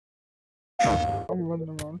I'm running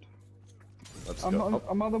around. Let's go.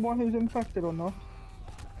 Am I the one who's infected or not?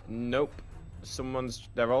 Nope.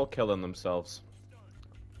 They're all killing themselves.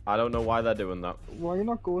 I don't know why they're doing that. Why are you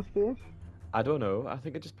not Ghostface? I don't know. I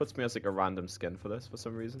think it just puts me as like a random skin for this for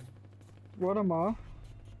some reason. What am I?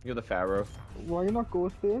 You're the Pharaoh. Why are you not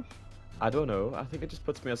Ghostface? I don't know. I think it just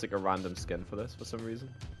puts me as like a random skin for this for some reason.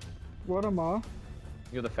 What am I?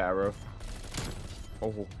 You're the Pharaoh.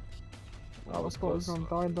 Oh. That was close. I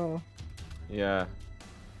died there. Yeah.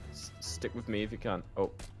 Stick with me if you can.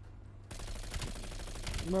 Oh.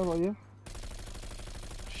 Where are you?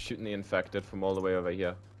 Shooting the infected from all the way over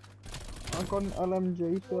here. I got an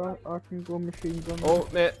LMG, so I can go machine gun. Oh,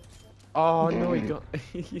 mate. Oh, no, he got...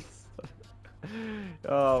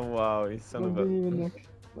 Oh, wow, he's son of a... I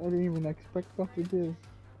didn't even expect that to do.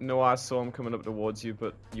 No, I saw him coming up towards you,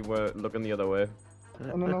 but you were looking the other way.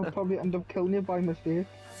 And then I'll probably end up killing you by mistake.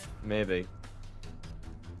 Maybe.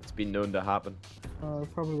 It's been known to happen.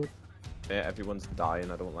 Probably. Yeah, everyone's dying,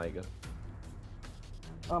 I don't like it.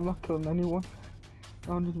 I'm not killing anyone.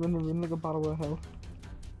 I'm just running around like a battle of hell.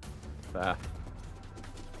 There.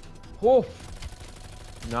 Oh!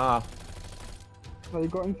 Nah. So you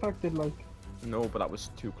got infected, like? No, but that was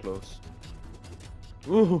too close.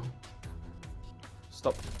 Ooh!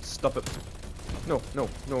 Stop. Stop it. No, no,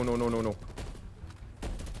 no, no, no, no, no.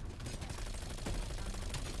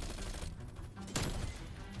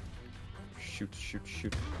 Shoot, shoot,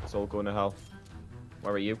 shoot. It's all going to hell.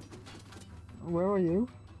 Where are you? Where are you?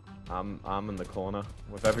 I'm in the corner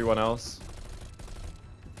with everyone else.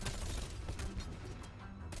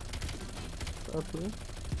 Okay.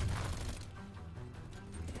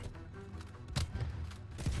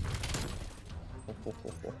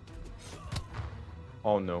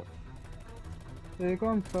 Oh no. There you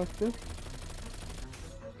go, infected.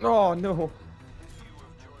 Oh no.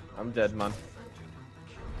 I'm dead, man.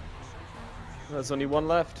 There's only one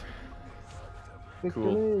left. Victory.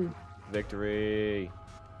 Cool. Victory.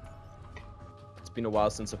 It's been a while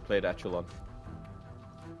since I've played Echelon.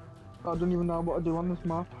 I don't even know what to do on this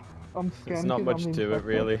map. I'm scared. There's not much to it,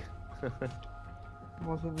 really.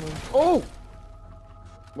 Wasn't me. Oh!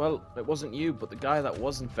 Well, it wasn't you, but the guy that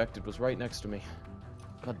was infected was right next to me.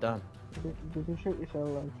 God damn. Did you shoot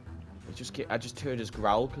yourself, like? I just heard his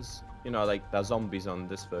growl, because, you know, like, there's zombies on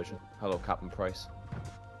this version. Hello, Captain Price.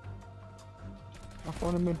 I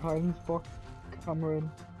found him in hiding spot. Camera in.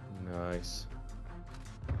 Nice.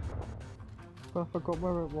 But I forgot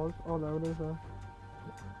where it was. Oh, there it is there.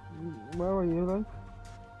 Where are you then?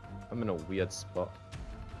 I'm in a weird spot.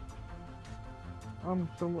 I'm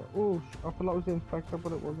somewhere. Oh, I thought that was the infector,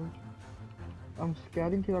 but it wasn't. I'm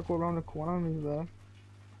scared in case I go around the corner and he's there.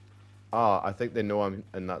 Ah, I think they know I'm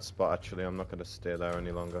in that spot actually. I'm not going to stay there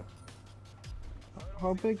any longer.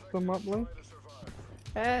 How big's the map like?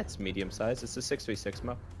 It's medium size. It's a 6v6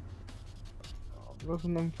 map. There's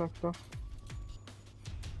an infector.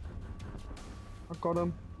 I got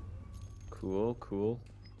him. Cool, cool.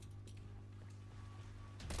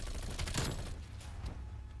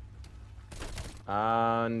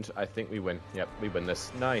 And I think we win. Yep, we win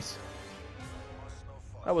this. Nice.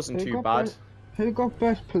 That wasn't too bad. Who got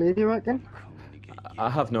best play, do you reckon? I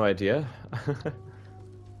have no idea.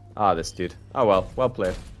 Ah, this dude. Oh well, well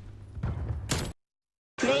played.